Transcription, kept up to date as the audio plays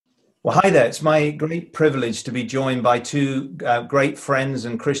Well, hi there. It's my great privilege to be joined by two great friends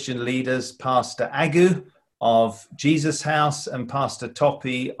and Christian leaders, Pastor Agu of Jesus House and Pastor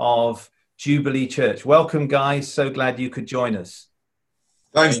Toppy of Jubilee Church. Welcome, guys. So glad you could join us.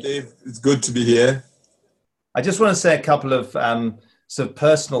 Thanks, Dave. It's good to be here. I just want to say a couple of sort of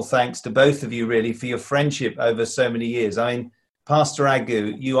personal thanks to both of you, really, for your friendship over so many years. I mean, Pastor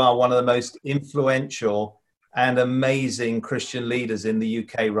Agu, you are one of the most influential and amazing Christian leaders in the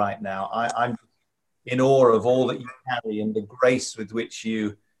UK right now. I'm in awe of all that you carry and the grace with which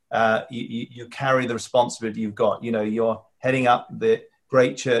you carry the responsibility you've got. You know, you're heading up the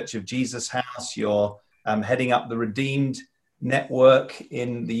great Church of Jesus House. You're heading up the Redeemed network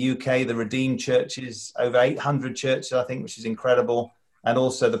in the UK, the Redeemed churches, over 800 churches, I think, which is incredible. And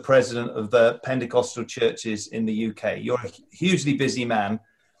also the president of the Pentecostal churches in the UK. You're a hugely busy man.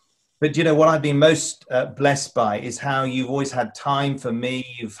 But you know, what I've been most blessed by is how you've always had time for me.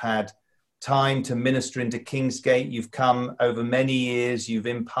 You've had time to minister into Kingsgate. You've come over many years. You've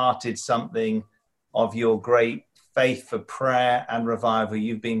imparted something of your great faith for prayer and revival.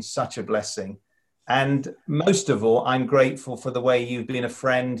 You've been such a blessing. And most of all, I'm grateful for the way you've been a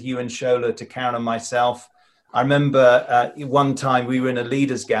friend, you and Shola, to Karen and myself. I remember one time we were in a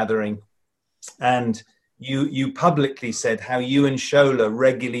leaders gathering and you publicly said how you and Shola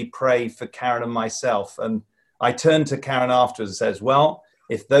regularly pray for Karen and myself. And I turned to Karen afterwards and says, well,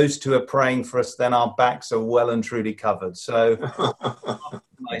 if those two are praying for us, then our backs are well and truly covered. So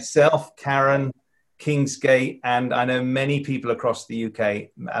myself, Karen, Kingsgate, and I know many people across the UK,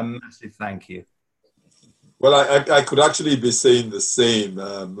 a massive thank you. Well, I could actually be saying the same.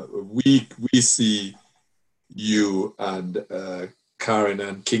 We see you and Karen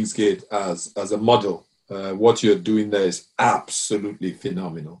and Kingsgate as a model. What you're doing there is absolutely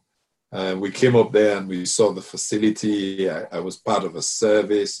phenomenal. We came up there and we saw the facility. I was part of a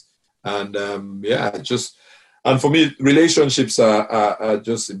service, and and for me, relationships are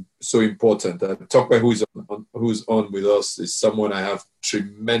just so important. Tokwe, who's on with us, is someone I have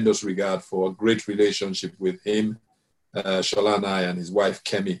tremendous regard for. A great relationship with him, Shola and I, and his wife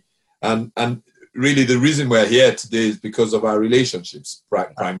Kemi, and really the reason we're here today is because of our relationships.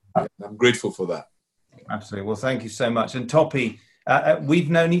 Primarily. I'm grateful for that. Absolutely. Well, thank you so much. And Toppy, we've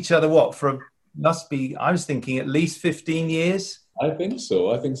known each other, I was thinking at least 15 years. I think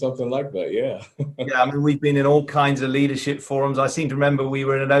so. I think something like that, yeah. Yeah, I mean, we've been in all kinds of leadership forums. I seem to remember we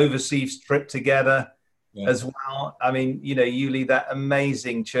were in an overseas trip together as well. I mean, you know, you lead that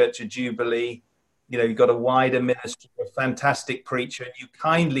amazing Church of Jubilee. You know, you've got a wider ministry, a fantastic preacher. And you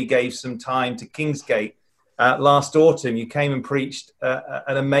kindly gave some time to Kingsgate last autumn. You came and preached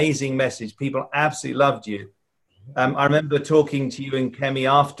an amazing message. People absolutely loved you. I remember talking to you and Kemi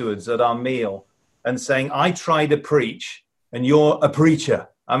afterwards at our meal and saying, I try to preach and you're a preacher.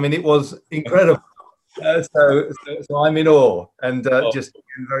 I mean, it was incredible. So I'm in awe and just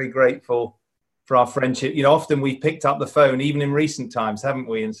very grateful for our friendship. You know, often we've picked up the phone, even in recent times, haven't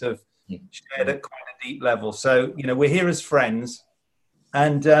we? And sort of shared at quite a deep level. So, you know, we're here as friends.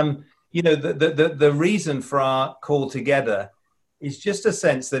 And, you know, the reason for our call together is just a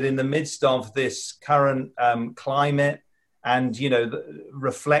sense that in the midst of this current climate and, you know,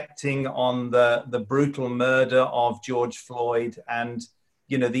 reflecting on the brutal murder of George Floyd and,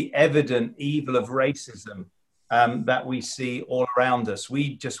 you know, the evident evil of racism that we see all around us,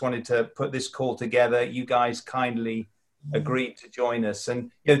 we just wanted to put this call together. You guys kindly agreed to join us. And,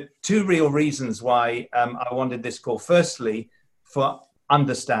 you know, two real reasons why I wanted this call. Firstly, for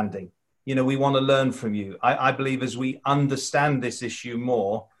understanding. You know, we want to learn from you. I believe as we understand this issue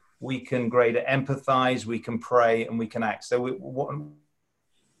more, we can greater empathize, we can pray, and we can act. And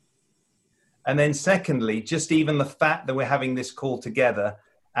then secondly, just even the fact that we're having this call together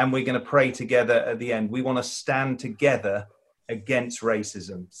and we're going to pray together at the end, we want to stand together against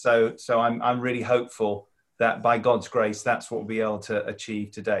racism. So I'm really hopeful that by God's grace, that's what we'll be able to achieve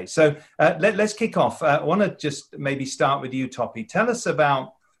today. So let's kick off. I want to just maybe start with you, Toppy. Tell us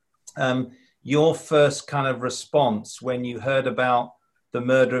about your first kind of response when you heard about the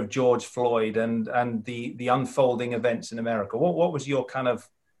murder of George Floyd and the unfolding events in America. What was your kind of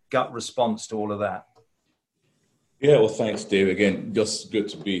gut response to all of that? Yeah, well, thanks, Dave. Again, just good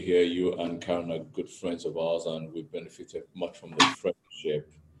to be here. You and Karen are good friends of ours, and we've benefited much from the friendship.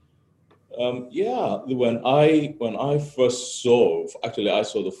 When I first saw, actually, I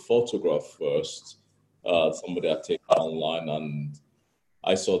saw the photograph first. Somebody had taken online, and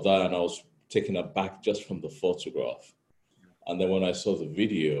I saw that, and I was taken aback just from the photograph. And then when I saw the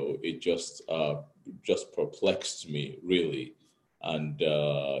video, it just perplexed me, really. And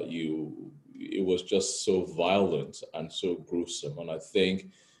it was just so violent and so gruesome. And I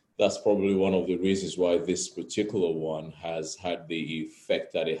think that's probably one of the reasons why this particular one has had the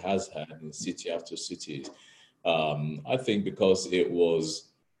effect that it has had in city after city. I think because it was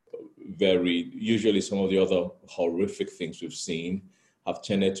usually some of the other horrific things we've seen have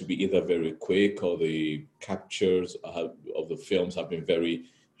tended to be either very quick, or the captures of the films have been very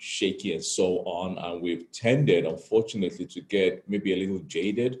shaky and so on. And we've tended, unfortunately, to get maybe a little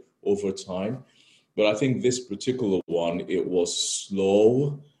jaded over time. But I think this particular one, it was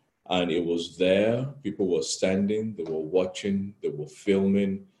slow and it was there. People were standing, they were watching, they were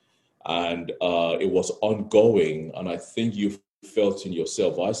filming, and it was ongoing. And I think you felt in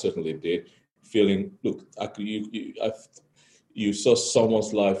yourself, I certainly did, feeling, look, you saw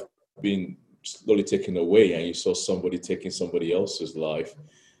someone's life being slowly taken away, and you saw somebody taking somebody else's life.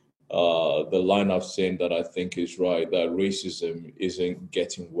 The line I've seen that I think is right, that racism isn't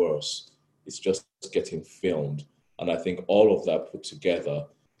getting worse, it's just getting filmed. And I think all of that put together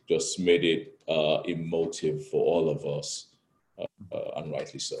just made it emotive for all of us, and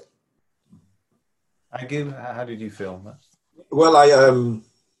rightly so. Agu, how did you feel? Well, I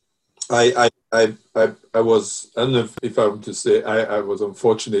was, I don't know if I'm to say I was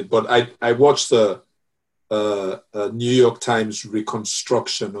unfortunate, but I watched the New York Times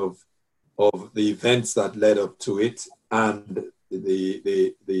reconstruction of the events that led up to it, and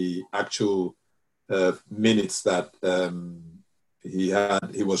the actual minutes that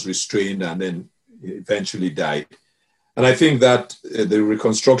he was restrained and then eventually died. And I think that the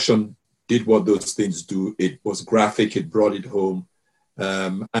reconstruction did what those things do. It was graphic, it brought it home.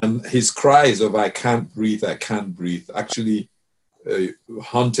 And his cries of I can't breathe," actually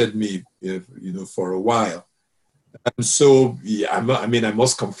haunted me, for a while. And so, yeah, I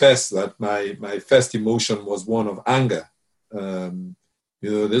must confess that my first emotion was one of anger.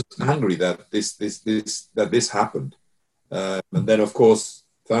 This angry that this happened. And then, of course,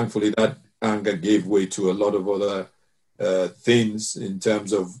 thankfully, that anger gave way to a lot of other things in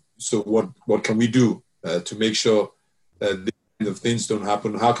terms of, so what can we do to make sure these kind of things don't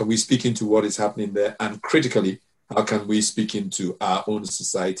happen? How can we speak into what is happening there? And critically, how can we speak into our own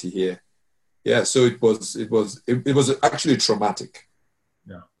society here? Yeah, so it was actually traumatic.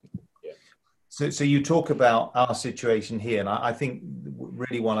 Yeah. So you talk about our situation here, and I think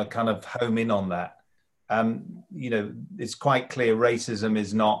really want to kind of home in on that. It's quite clear racism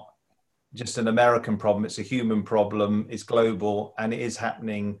is not just an American problem, it's a human problem, it's global, and it is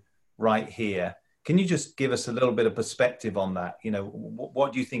happening right here. Can you just give us a little bit of perspective on that?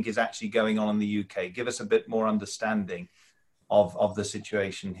 What do you think is actually going on in the UK? Give us a bit more understanding of the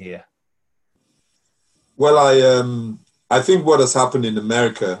situation here. Well, I think what has happened in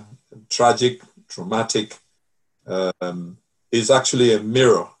America, tragic, traumatic, is actually a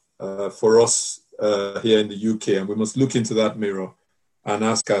mirror for us here in the UK, and we must look into that mirror and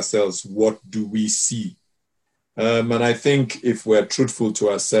ask ourselves, what do we see? And I think if we're truthful to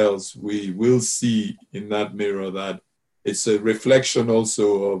ourselves, we will see in that mirror that it's a reflection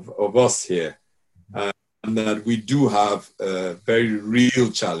also of us here, and that we do have very real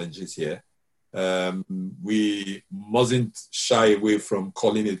challenges here. We mustn't shy away from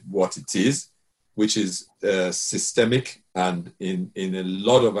calling it what it is, which is systemic, and in a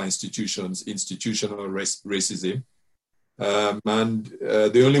lot of our institutions, institutional racism. And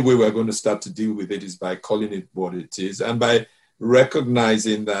the only way we're going to start to deal with it is by calling it what it is, and by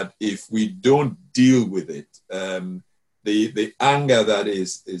recognizing that if we don't deal with it, the anger that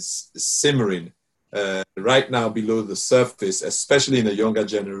is simmering right now below the surface, especially in the younger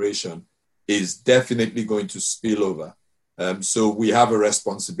generation, is definitely going to spill over. So we have a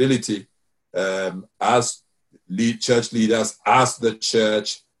responsibility as church leaders, as the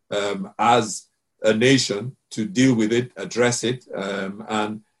church, as a nation, to deal with it, address it,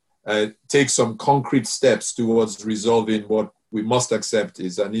 and take some concrete steps towards resolving what we must accept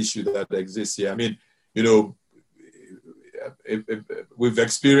is an issue that exists here. I mean, we've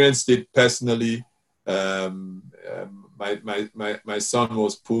experienced it personally. My son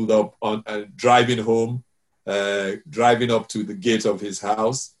was pulled up on driving home, driving up to the gate of his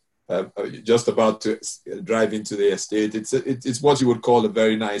house, just about to drive into the estate. It's what you would call a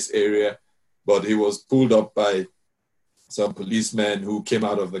very nice area, but he was pulled up by some policemen who came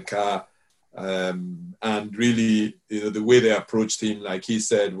out of the car, and really, the way they approached him, like he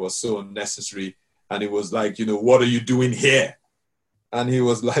said, was so unnecessary. And it was like, what are you doing here? And he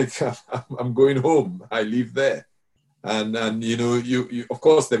was like, I'm going home. I live there. And you of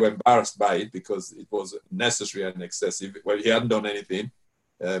course they were embarrassed by it because it was necessary and excessive. Well, he hadn't done anything.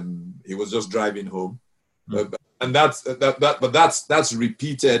 He was just driving home. And that's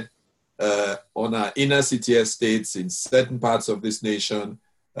repeated on our inner city estates in certain parts of this nation,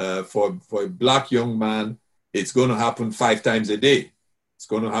 For a black young man, it's going to happen 5 times a day. It's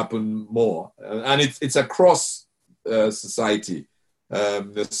going to happen more. And it's across society.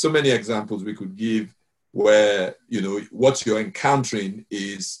 There's so many examples we could give where, what you're encountering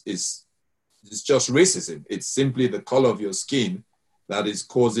is just racism. It's simply the color of your skin that is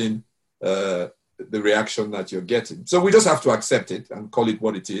causing the reaction that you're getting. So we just have to accept it and call it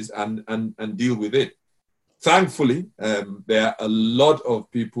what it is and deal with it. Thankfully, there are a lot of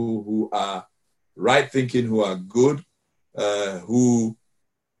people who are right-thinking, who are good, who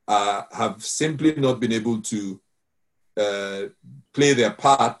have simply not been able to play their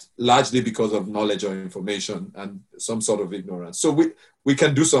part, largely because of knowledge or information and some sort of ignorance. So we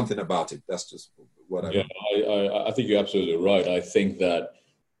can do something about it. That's just what I mean. I think you're absolutely right. I think that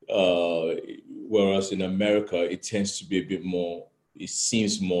whereas in America, it tends to be a bit more, it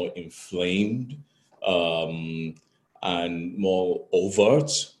seems more inflamed and more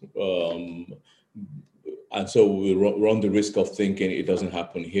overt. And so we run the risk of thinking it doesn't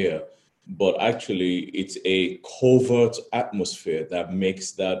happen here. But actually, it's a covert atmosphere that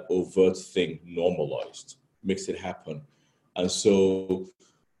makes that overt thing normalized, makes it happen. And so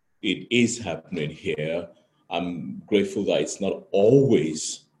it is happening here. I'm grateful that it's not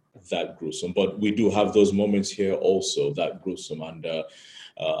always that gruesome, but we do have those moments here also that gruesome. And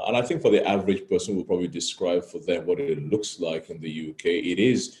I think for the average person, we'll probably describe for them what it looks like in the UK. It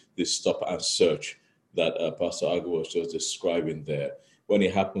is this stop and search that Pastor Agu was just describing there. When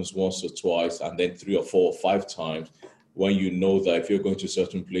it happens once or twice, and then 3 or 4 or 5 times, when you know that if you're going to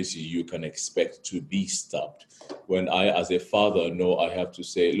certain places, you can expect to be stopped. When I, as a father, know I have to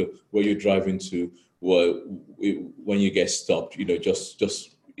say, look, where you're driving to, well, when you get stopped, just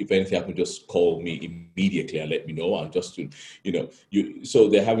if anything happens, just call me immediately and let me know. And just to, so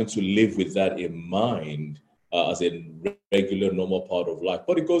they're having to live with that in mind as a regular, normal part of life.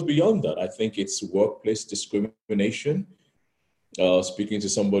 But it goes beyond that. I think it's workplace discrimination. Speaking to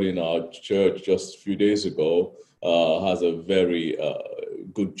somebody in our church just a few days ago, has a very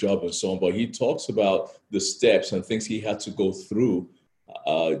good job and so on, but he talks about the steps and things he had to go through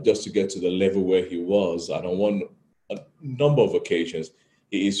just to get to the level where he was. And on a number of occasions,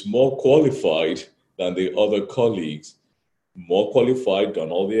 he is more qualified than the other colleagues, more qualified,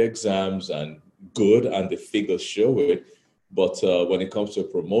 done all the exams and good, and the figures show it. But when it comes to a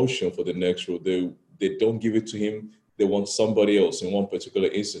promotion for the next role, they don't give it to him. They want somebody else. In one particular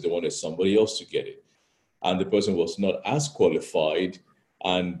instance, they wanted somebody else to get it. And the person was not as qualified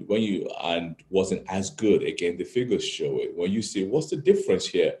and wasn't as good. Again, the figures show it. When you see what's the difference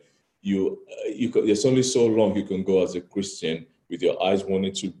here, there's only so long you can go as a Christian with your eyes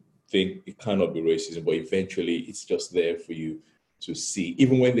wanting to think it cannot be racism, but eventually it's just there for you to see.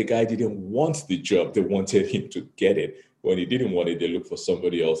 Even when the guy didn't want the job, they wanted him to get it. When he didn't want it, they look for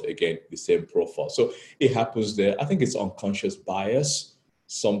somebody else, again, the same profile. So it happens there. I think it's unconscious bias.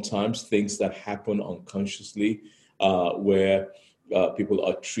 Sometimes things that happen unconsciously where people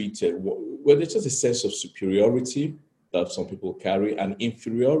are treated, where there's just a sense of superiority that some people carry and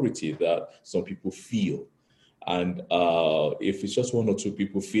inferiority that some people feel. And if it's just 1 or 2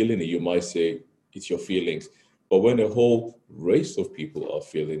 people feeling it, you might say it's your feelings. But when a whole race of people are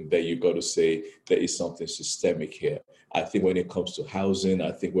feeling, then you got to say there is something systemic here. I think when it comes to housing,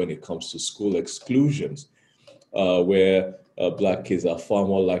 I think when it comes to school exclusions, where Black kids are far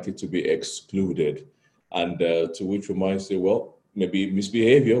more likely to be excluded. And to which we might say, well, maybe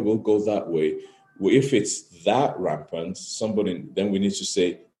misbehavior will go that way. Well, if it's that rampant, then we need to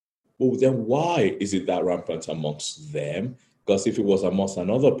say, well, then why is it that rampant amongst them? Because if it was amongst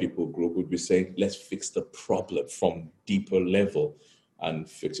another people group, we'd be saying, let's fix the problem from deeper level and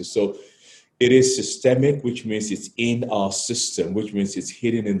fix it. So it is systemic, which means it's in our system, which means it's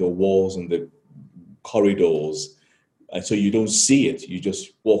hidden in the walls and the corridors. And so you don't see it, you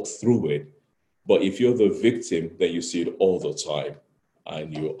just walk through it. But if you're the victim, then you see it all the time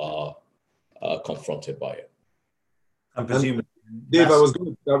and you are confronted by it. I'm presuming. Dave, I was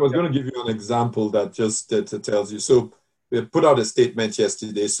going to give you an example that just tells you. So we put out a statement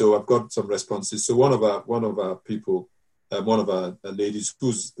yesterday, so I've got some responses. So one of our people, one of our ladies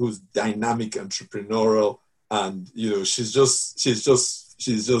who's dynamic, entrepreneurial, and she's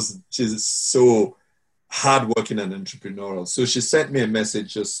so hardworking and entrepreneurial. So she sent me a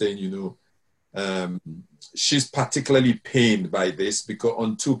message just saying, she's particularly pained by this because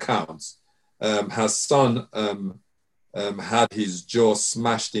on 2 counts, her son had his jaw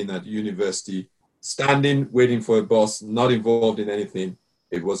smashed in at university, standing, waiting for a bus, not involved in anything.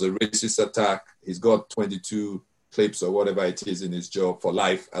 It was a racist attack. He's got 22 clips or whatever it is in his jaw for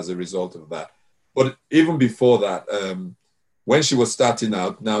life as a result of that. But even before that, when she was starting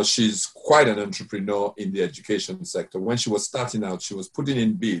out, now she's quite an entrepreneur in the education sector. When she was starting out, she was putting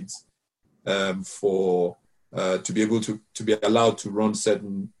in bids for to be able to be allowed to run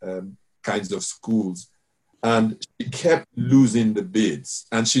certain kinds of schools. And she kept losing the bids.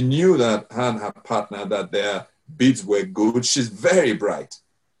 And she knew that her and her partner, that their bids were good. She's very bright.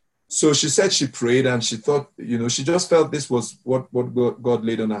 So she said she prayed and she thought, she just felt this was what God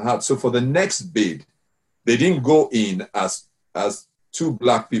laid on her heart. So for the next bid, they didn't go in as two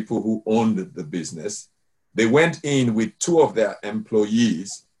Black people who owned the business. They went in with two of their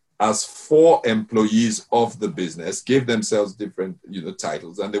employees as 4 employees of the business, gave themselves different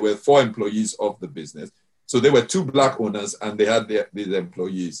titles, and they were 4 employees of the business. So they were 2 Black owners and they had these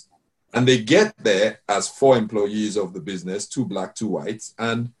employees. And they get there as 4 employees of the business, 2 Black, 2 whites,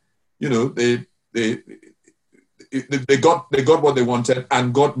 and they got what they wanted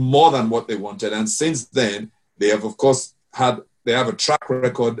and got more than what they wanted. And since then, they have, of course, they have a track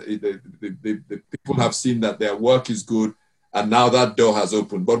record. The people have seen that their work is good, and now that door has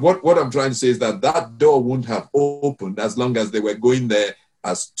opened. But what I'm trying to say is that door wouldn't have opened as long as they were going there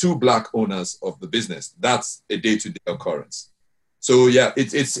as 2 Black owners of the business. That's a day-to-day occurrence. So yeah,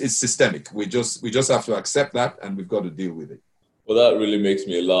 it's systemic. We just have to accept that, and we've got to deal with it. Well, that really makes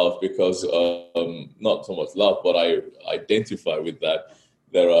me laugh because not so much laugh, but I identify with that.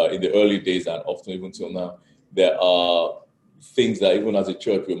 There are, in the early days and often even till now, there are things that even as a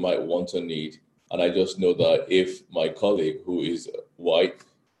church we might want or need. And I just know that if my colleague who is white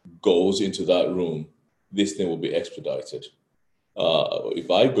goes into that room, this thing will be expedited.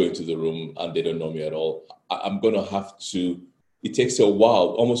 If I go into the room and they don't know me at all, I'm going to have to, it takes a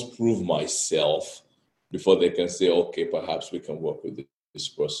while, almost prove myself before they can say, okay, perhaps we can work with this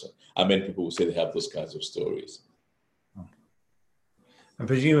person. And many people will say they have those kinds of stories. And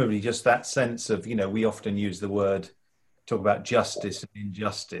presumably just that sense of, we often use the word, talk about justice and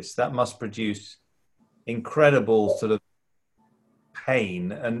injustice. That must produce incredible sort of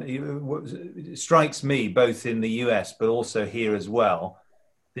pain. And it strikes me, both in the US, but also here as well,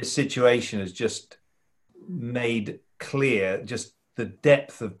 this situation has just made clear just the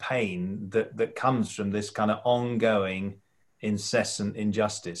depth of pain that comes from this kind of ongoing, incessant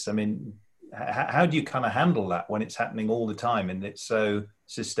injustice. I mean, how do you kind of handle that when it's happening all the time and it's so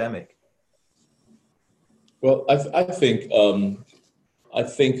systemic? Well, I think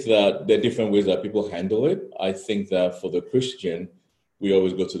that there are different ways that people handle it. I think that for the Christian, we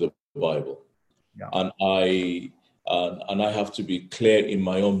always go to the Bible, yeah. And I have to be clear in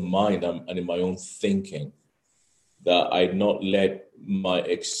my own mind and in my own thinking that I not let my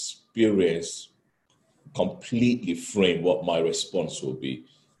experience completely frame what my response will be,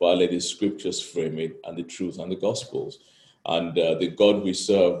 but I let the scriptures frame it and the truth and the gospels. And the God we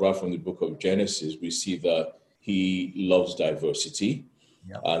serve, right from the book of Genesis, we see that he loves diversity.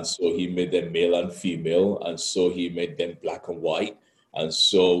 Yeah. And so he made them male and female. And so he made them black and white. And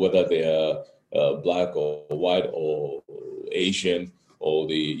so whether they are black or white or Asian or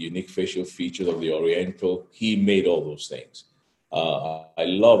the unique facial features of the Oriental, he made all those things. I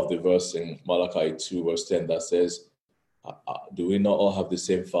love the verse in Malachi 2, verse 10 that says, do we not all have the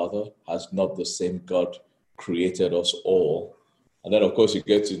same Father? Has not the same God created us all? And then, of course, you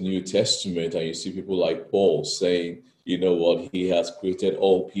get to the New Testament and you see people like Paul saying, you know what, he has created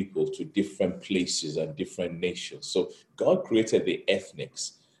all people to different places and different nations. So God created the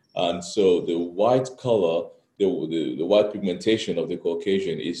ethnics. And so the white color, the white pigmentation of the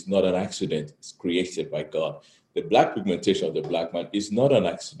Caucasian is not an accident. It's created by God. The black pigmentation of the black man is not an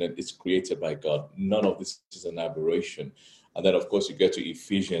accident. It's created by God. None of this is an aberration. And then, of course, you get to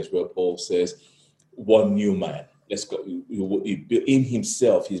Ephesians where Paul says, one new man. Let's go. In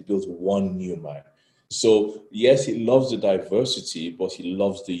himself, he's built one new man. So, yes, he loves the diversity, but he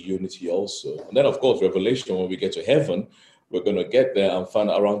loves the unity also. And then, of course, Revelation, when we get to heaven, we're going to get there and find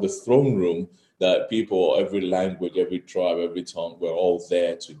around the throne room that people, every language, every tribe, every tongue, we're all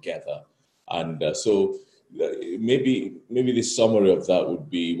there together. And so maybe the summary of that would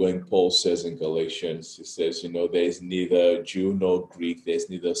be when Paul says in Galatians, he says, there's neither Jew nor Greek, there's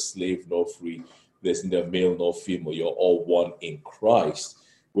neither slave nor free, there's neither male nor female, you're all one in Christ.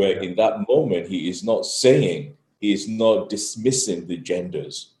 Where in that moment, he is not dismissing the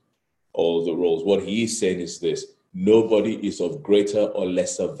genders or the roles. What he is saying is this: nobody is of greater or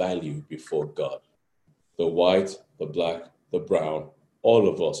lesser value before God. The white, the black, the brown, all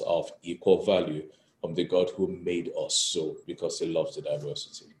of us are of equal value from the God who made us so, because he loves the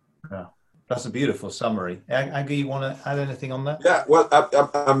diversity. Yeah, that's a beautiful summary. Aggie, you want to add anything on that? Yeah, well,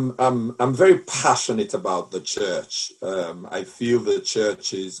 I'm very passionate about the church. I feel the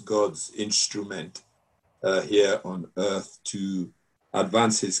church is God's instrument here on earth to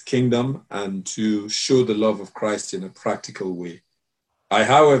advance his kingdom and to show the love of Christ in a practical way. I,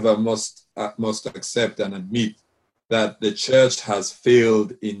 however, must accept and admit that the church has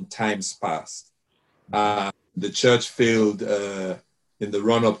failed in times past. The church failed in the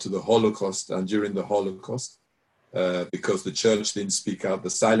run-up to the Holocaust and during the Holocaust because the church didn't speak out. The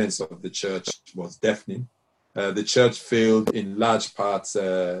silence of the church was deafening. The church failed in large parts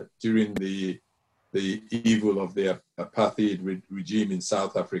during the evil of the apartheid regime in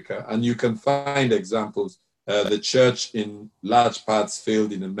South Africa. And you can find examples. The church in large parts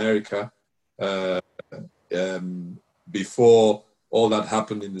failed in America before all that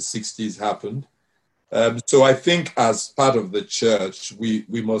happened in the 60s happened. So I think as part of the church, we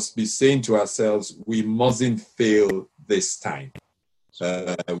must be saying to ourselves, we mustn't fail this time.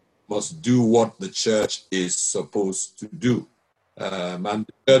 We must do what the church is supposed to do. And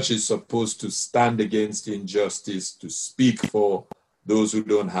the church is supposed to stand against injustice, to speak for those who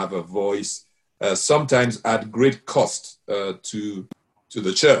don't have a voice, sometimes at great cost to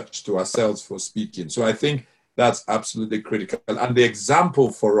the church, to ourselves for speaking. So I think that's absolutely critical. And the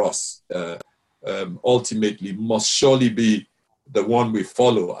example for us ultimately must surely be the one we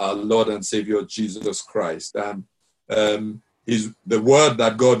follow, our Lord and Savior Jesus Christ. And is the word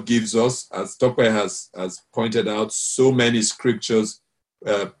that God gives us, as Tope has pointed out, so many scriptures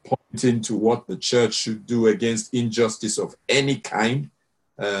pointing to what the church should do against injustice of any kind,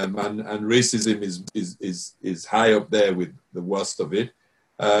 and racism is high up there with the worst of it.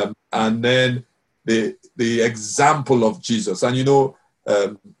 And then the example of Jesus, and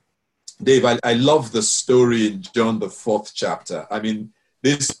Dave, I love the story in John the 4th chapter. I mean,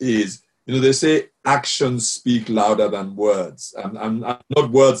 this is. They say actions speak louder than words. And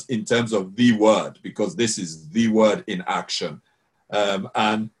not words in terms of the word, because this is the word in action.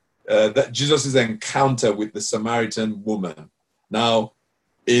 That Jesus' encounter with the Samaritan woman. Now,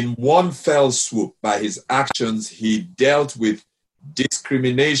 in one fell swoop, by his actions, he dealt with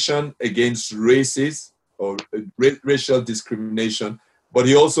discrimination against races or racial discrimination, but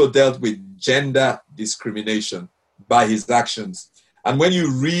he also dealt with gender discrimination by his actions. And when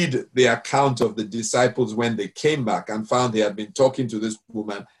you read the account of the disciples when they came back and found he had been talking to this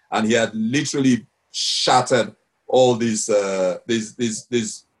woman and he had literally shattered all this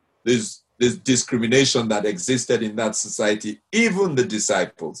discrimination that existed in that society, even the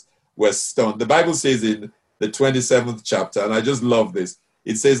disciples were stunned. The Bible says in the 27th chapter, and I just love this,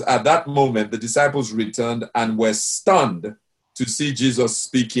 it says, at that moment, the disciples returned and were stunned to see Jesus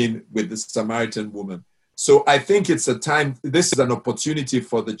speaking with the Samaritan woman. So I think it's a time, this is an opportunity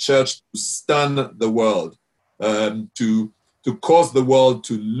for the church to stun the world, to cause the world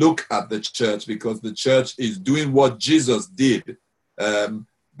to look at the church, because the church is doing what Jesus did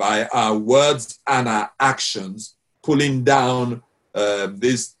by our words and our actions, pulling down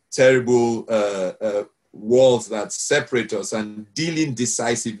these terrible walls that separate us and dealing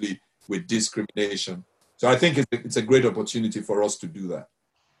decisively with discrimination. So I think it's a great opportunity for us to do that.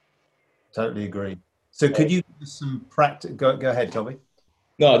 Totally agree. So could you give some practice? Go ahead, Toby.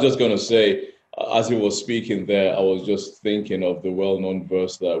 No, I was just going to say, as he was speaking there, I was just thinking of the well-known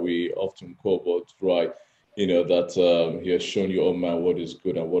verse that we often quote, but right, that he has shown you, oh man, what is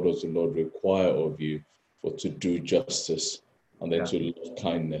good and what does the Lord require of you, for to do justice and then to love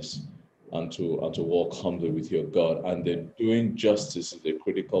kindness and to walk humbly with your God. And then doing justice is a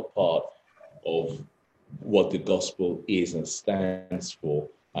critical part of what the gospel is and stands for.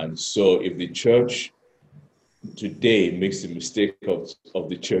 And so if the church today makes the mistake of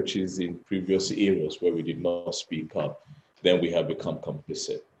the churches in previous eras where we did not speak up, then we have become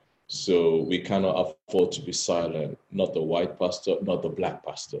complicit. So we cannot afford to be silent, not the white pastor, not the black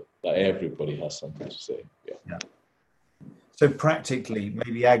pastor, that everybody has something to say. Yeah. So practically,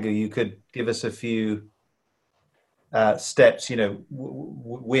 maybe Agu, you could give us a few steps.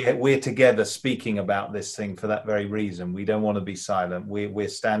 We're together speaking about this thing for that very reason. We don't want to be silent. We're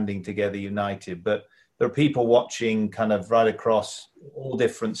standing together, united. But there are people watching kind of right across all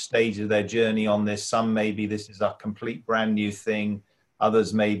different stages of their journey on this. Some maybe this is a complete brand new thing.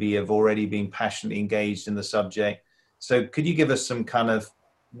 Others maybe have already been passionately engaged in the subject. So could you give us some kind of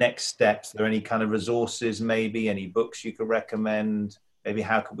next steps? Are there any kind of resources, maybe any books you could recommend? Maybe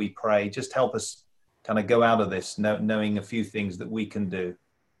how could we pray? Just help us kind of go out of this knowing a few things that we can do.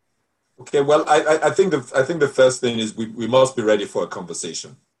 Okay, well, I think the first thing is we must be ready for a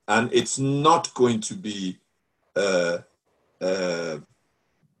conversation. And it's not going to be a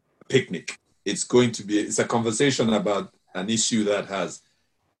picnic. It's a conversation about an issue that has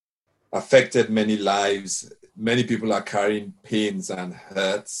affected many lives, many people are carrying pains and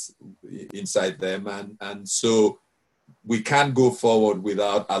hurts inside them. And so we can't go forward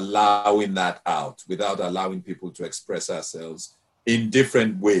without allowing that out, without allowing people to express ourselves in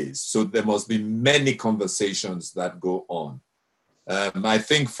different ways. So there must be many conversations that go on. I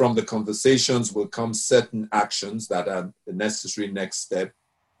think from the conversations will come certain actions that are the necessary next step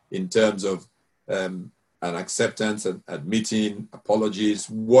in terms of an acceptance, admitting, apologies,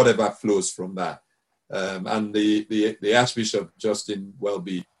 whatever flows from that. And the Archbishop Justin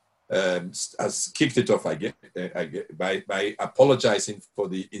Welby has kicked it off by apologizing for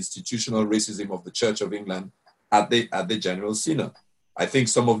the institutional racism of the Church of England at the General Synod. I think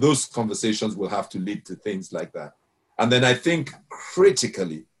some of those conversations will have to lead to things like that. And then I think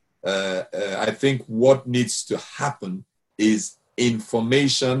critically, I think what needs to happen is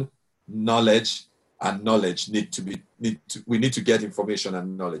information, knowledge, and knowledge we need to get information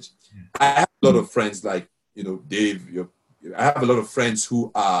and knowledge. I have a lot of friends like, Dave, I have a lot of friends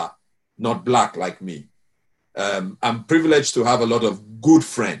who are not Black like me. I'm privileged to have a lot of good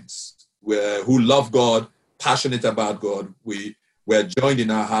friends who love God, passionate about God. We're joined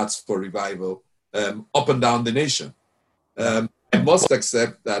in our hearts for revival up and down the nation. I must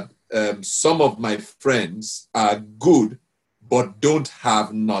accept that some of my friends are good, but don't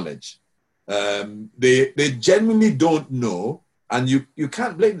have knowledge. They genuinely don't know, and you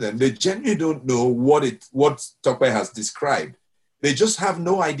can't blame them. They genuinely don't know what Tope has described. They just have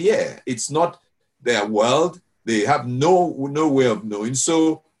no idea. It's not their world. They have no way of knowing.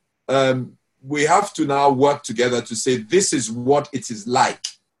 So we have to now work together to say this is what it is like.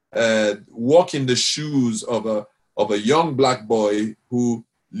 Walk in the shoes of a young Black boy who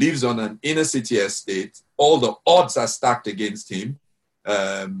lives on an inner city estate. All the odds are stacked against him.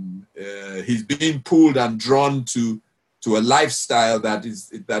 He's being pulled and drawn to a lifestyle that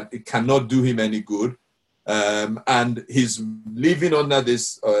it cannot do him any good. And he's living under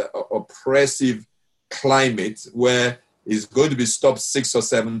this oppressive climate where he's going to be stopped 6 or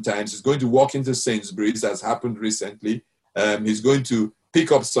 7 times. He's going to walk into Sainsbury's, as happened recently. He's going to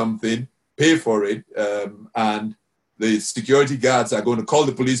pick up something, pay for it, and the security guards are going to call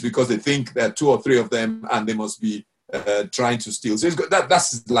the police because they think there are 2 or 3 of them and they must be trying to steal. So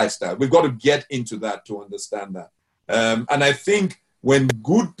that's his lifestyle. We've got to get into that to understand that. And I think when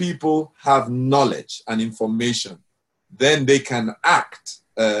good people have knowledge and information, then they can act.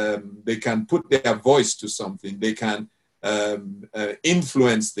 They can put their voice to something. They can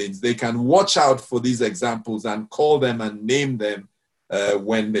influence things. They can watch out for these examples and call them and name them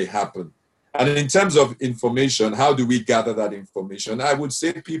when they happen. And in terms of information, how do we gather that information? I would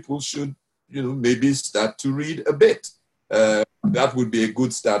say people should, maybe start to read a bit. That would be a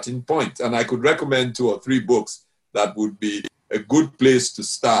good starting point. And I could recommend 2 or 3 books that would be a good place to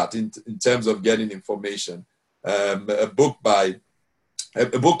start in terms of getting information. A book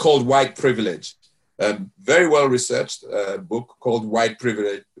called White Privilege, very well researched book called White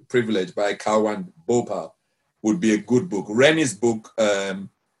Privilege by Kawan Bhopal would be a good book. Rennie's book,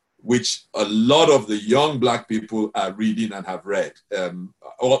 which a lot of the young Black people are reading and have read.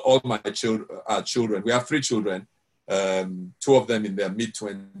 All my children, we have 3 children, 2 of them in their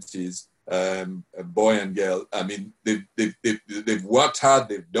mid-20s, a boy and girl. I mean, they've worked hard,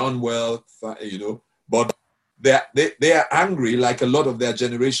 they've done well, but they are angry like a lot of their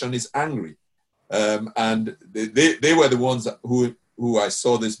generation is angry. And they were the ones who I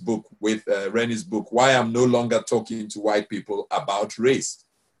saw this book with, Rennie's book, Why I'm No Longer Talking to White People About Race.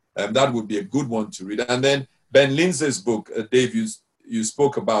 That would be a good one to read. And then Ben Lindsay's book, Dave, you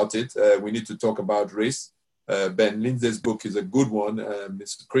spoke about it. We need to talk about race. Ben Lindsay's book is a good one.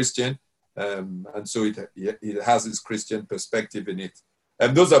 It's Christian. And so it has its Christian perspective in it.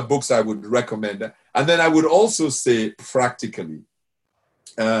 And those are books I would recommend. And then I would also say practically,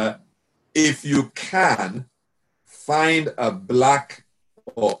 if you can, find a Black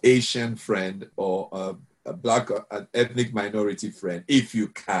or Asian friend or a Black or an ethnic minority friend, if you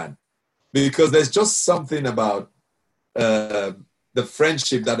can. Because there's just something about the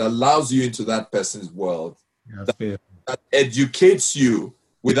friendship that allows you into that person's world, that educates you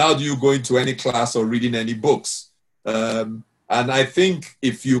without you going to any class or reading any books. And I think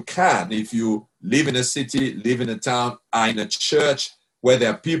if you live in a city, live in a town, are in a church where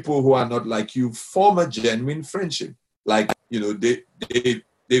there are people who are not like you, form a genuine friendship. Like,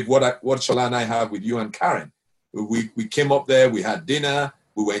 Dave, what Shola and I have with you and Karen. We came up there, we had dinner,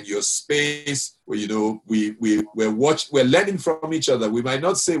 we were in your space, we're learning from each other. We might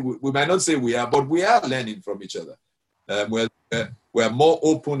not say we are, but we are learning from each other. We're more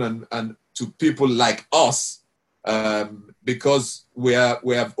open and to people like us because we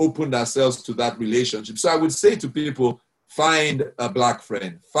have opened ourselves to that relationship. So I would say to people, find a Black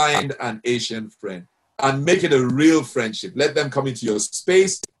friend, find an Asian friend, and make it a real friendship. Let them come into your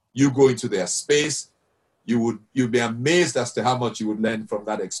space. You go into their space. You'd be amazed as to how much you would learn from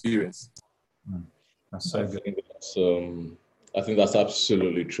that experience. That's so good. I think that's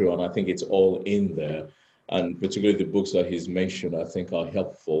absolutely true, and I think it's all in there. And particularly the books that he's mentioned, I think are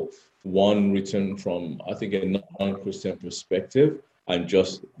helpful. One written from, I think, a non-Christian perspective, and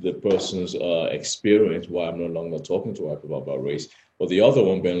just the person's experience, why I'm no longer talking to white people about race. But the other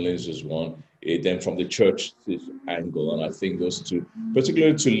one, Ben Lindsay's one, then from the church angle. And I think those two,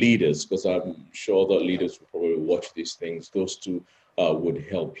 particularly to leaders, because I'm sure that leaders will probably watch these things, those two would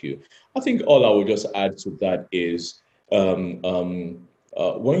help you. I think all I would just add to that is when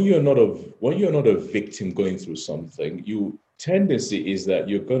you're not a victim going through something, your tendency is that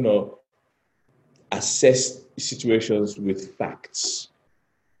you're gonna assess situations with facts.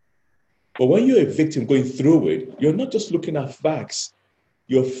 But when you're a victim going through it, you're not just looking at facts,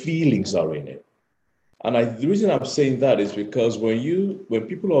 your feelings are in it. And the reason I'm saying that is because when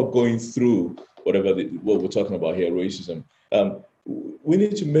people are going through what we're talking about here, racism, we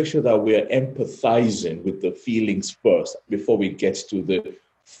need to make sure that we're empathizing with the feelings first before we get to the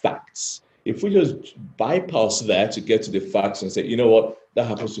facts. If we just bypass that to get to the facts and say, you know what, that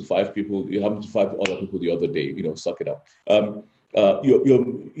happens to 5 people, it happened to 5 other people the other day, suck it up.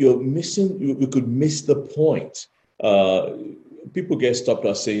 You're missing, we could miss the point. People get stopped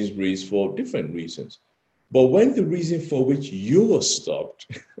at Sainsbury's for different reasons. But when the reason for which you were stopped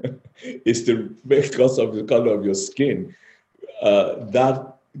is because of the color of your skin,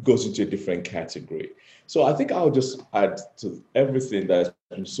 that goes into a different category. So I think I'll just add to everything that's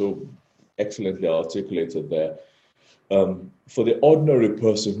been so excellently articulated there. For the ordinary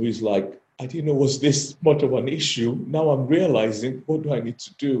person who is like, I didn't know was this much of an issue. Now I'm realizing, what do I need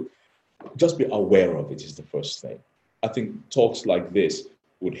to do? Just be aware of it is the first thing. I think talks like this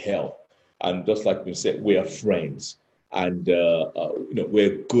would help. And just like we said, we are friends, and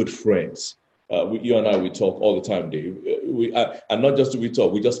we're good friends. You and I, we talk all the time, Dave. And not just do we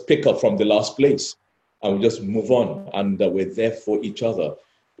talk, we just pick up from the last place and we just move on, and we're there for each other.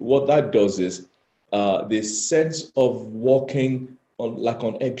 What that does is the sense of walking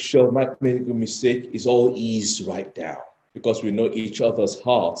on eggshell, might make a mistake, is all eased right down because we know each other's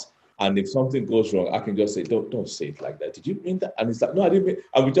hearts. And if something goes wrong, I can just say, don't say it like that. Did you mean that? And it's like, no, I didn't mean,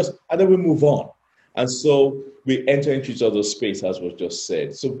 and then we move on. And so we enter into each other's space, as was just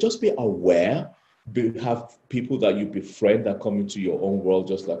said. So just be aware, have people that you befriend that come into your own world,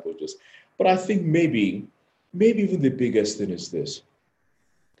 just like we just. But I think maybe even the biggest thing is this.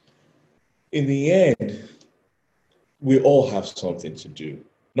 In the end, we all have something to do,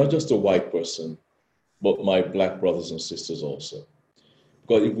 not just a white person, but my Black brothers and sisters also.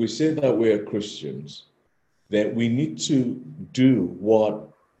 Because if we say that we are Christians, then we need to do what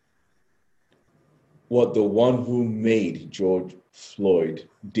the one who made George Floyd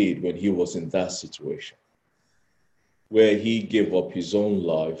did when he was in that situation, where he gave up his own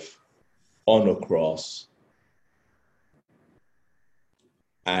life on a cross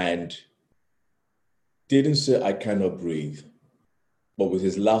and didn't say, I cannot breathe, but with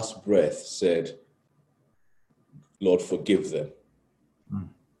his last breath said, Lord, forgive them,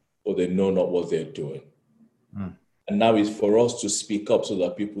 or they know not what they're doing. And now it's for us to speak up so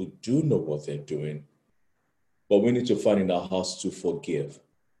that people do know what they're doing. But we need to find in our hearts to forgive.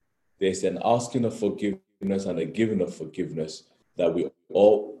 There's an asking of forgiveness and a giving of forgiveness that we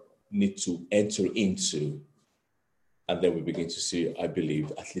all need to enter into. And then we begin to see, I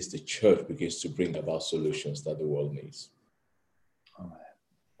believe, at least the church begins to bring about solutions that the world needs. Oh,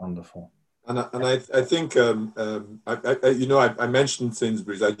 wonderful. And I think, I mentioned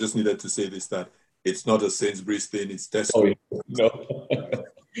Sainsbury's. I just needed to say this, that it's not a Sainsbury's thing, it's Tesco. Oh, yeah. No.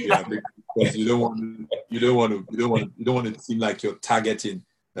 Yeah, because you don't want to seem like you're targeting.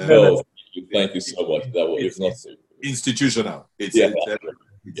 No, thank you so much. It's not institutional.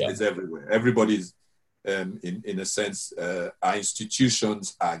 It's everywhere. Everybody's, in a sense, our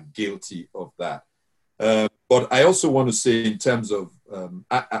institutions are guilty of that. But I also want to say, in terms of,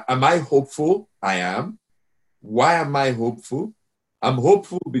 am I hopeful? I am. Why am I hopeful? I'm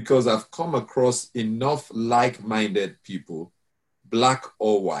hopeful because I've come across enough like-minded people, Black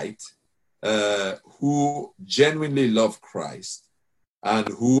or white, who genuinely love Christ, and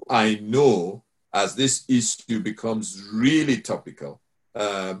who I know, as this issue becomes really topical,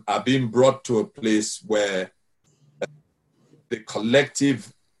 are being brought to a place where the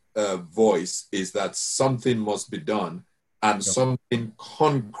collective voice is that something must be done, and something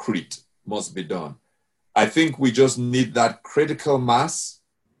concrete must be done. I think we just need that critical mass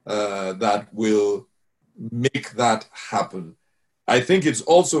that will make that happen. I think it's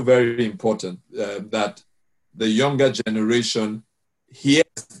also very important that the younger generation hears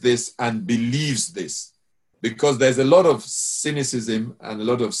this and believes this, because there's a lot of cynicism and a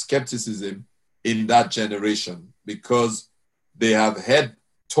lot of skepticism in that generation, because they have had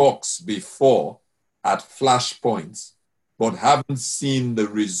talks before at flashpoints, but haven't seen the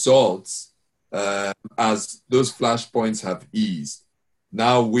results as those flashpoints have eased.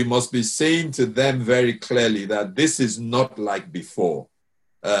 Now we must be saying to them very clearly that this is not like before.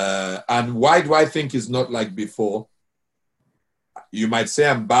 And why do I think it's not like before? You might say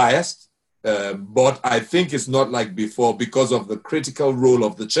I'm biased, but I think it's not like before because of the critical role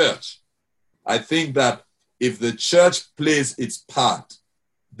of the church. I think that if the church plays its part,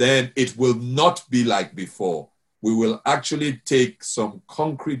 then it will not be like before. We will actually take some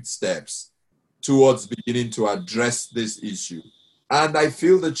concrete steps towards beginning to address this issue. And I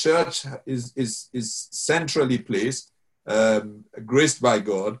feel the church is centrally placed, graced by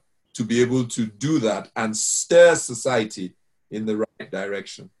God, to be able to do that and steer society in the right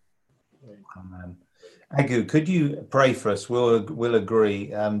direction. Amen. Agu, could you pray for us? We'll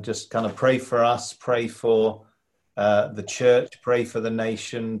agree. Just kind of pray for us, pray for the church, pray for the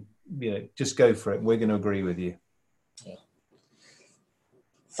nation. Just go for it. We're going to agree with you.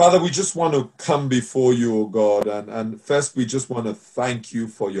 Father, we just want to come before you, O God, and first we just want to thank you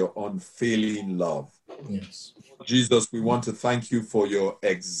for your unfailing love. Yes. Jesus, we want to thank you for your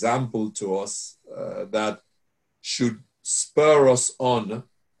example to us that should spur us on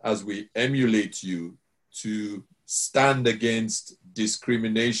as we emulate you to stand against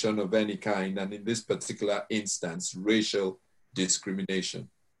discrimination of any kind, and in this particular instance, racial discrimination.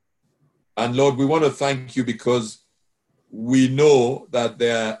 And Lord, we want to thank you because we know that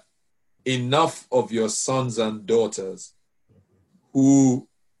there are enough of your sons and daughters who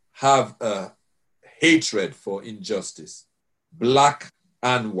have a hatred for injustice, black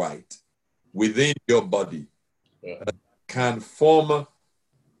and white, within your body, can form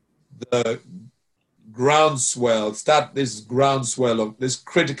the groundswell, start this groundswell of this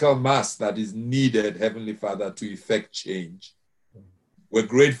critical mass that is needed, Heavenly Father, to effect change. We're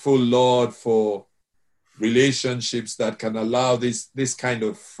grateful, Lord, for relationships that can allow this kind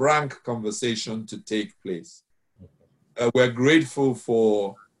of frank conversation to take place. We're grateful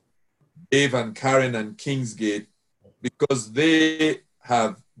for Dave and Karen and Kingsgate because they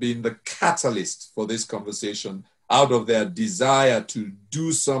have been the catalyst for this conversation out of their desire to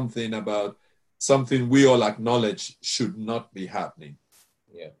do something about something we all acknowledge should not be happening.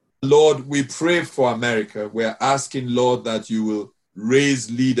 Yeah. Lord, we pray for America. We're asking, Lord, that you will raise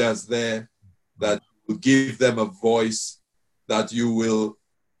leaders there, that you will give them a voice, that you will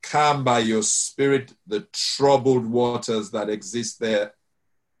calm by your spirit the troubled waters that exist there,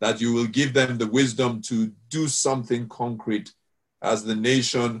 that you will give them the wisdom to do something concrete as the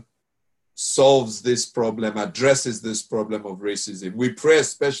nation solves this problem, addresses this problem of racism. We pray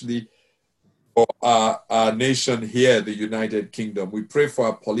especially for our nation here, the United Kingdom. We pray for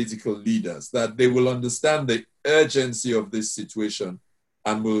our political leaders, that they will understand the urgency of this situation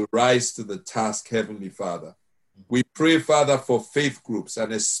and will rise to the task, Heavenly Father. We pray, Father, for faith groups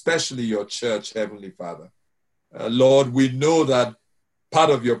and especially your church, Heavenly Father. Lord, we know that part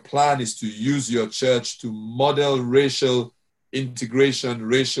of your plan is to use your church to model racial integration,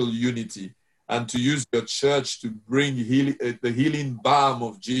 racial unity, and to use your church to bring the healing balm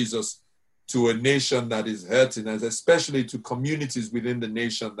of Jesus to a nation that is hurting, and especially to communities within the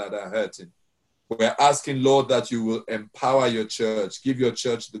nation that are hurting. We're asking, Lord, that you will empower your church, give your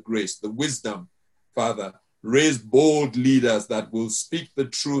church the grace, the wisdom, Father. Raise bold leaders that will speak the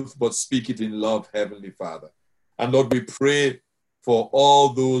truth, but speak it in love, Heavenly Father. And Lord, we pray for all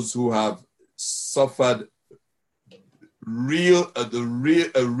those who have suffered real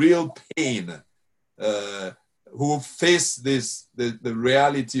pain, who face the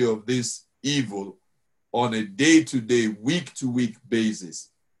reality of this evil on a day-to-day, week-to-week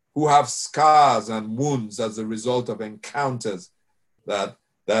basis, who have scars and wounds as a result of encounters that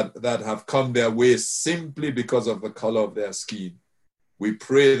have come their way simply because of the color of their skin. We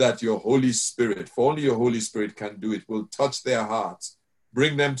pray that your Holy Spirit, for only your Holy Spirit can do it, will touch their hearts,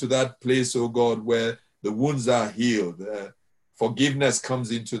 bring them to that place, oh God, where the wounds are healed. Forgiveness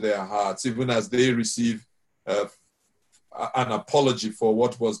comes into their hearts, even as they receive an apology for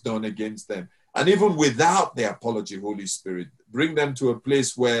what was done against them. And even without the apology, Holy Spirit, bring them to a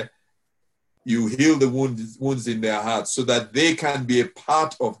place where you heal the wounds in their hearts so that they can be a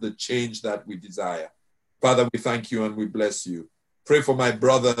part of the change that we desire. Father, we thank you and we bless you. Pray for my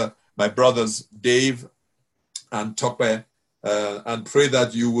brothers, Dave and Tope, and pray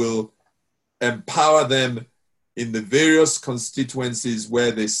that you will empower them in the various constituencies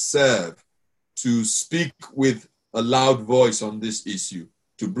where they serve to speak with a loud voice on this issue,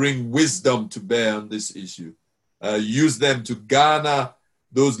 to bring wisdom to bear on this issue. Use them to garner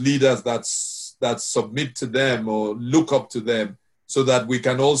those leaders that submit to them or look up to them, so that we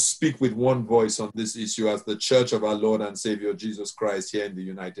can all speak with one voice on this issue as the Church of our Lord and Savior Jesus Christ here in the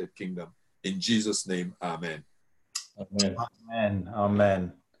United Kingdom. In Jesus' name, amen. Amen. Amen.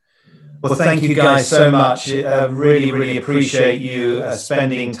 Amen. Well, thank you guys so much. Really, really appreciate you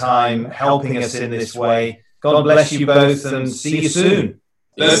spending time helping us in this way. God bless you both and see you soon.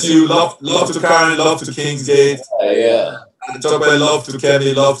 Bless you. Love to Karen, love to Kingsgate. Yeah. And Tope, love to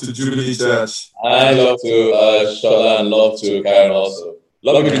Kemi, love to Jubilee Church. And love to Shola and love to Karen also.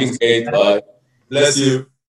 Love you, Kingsgate. Bye. Bless you.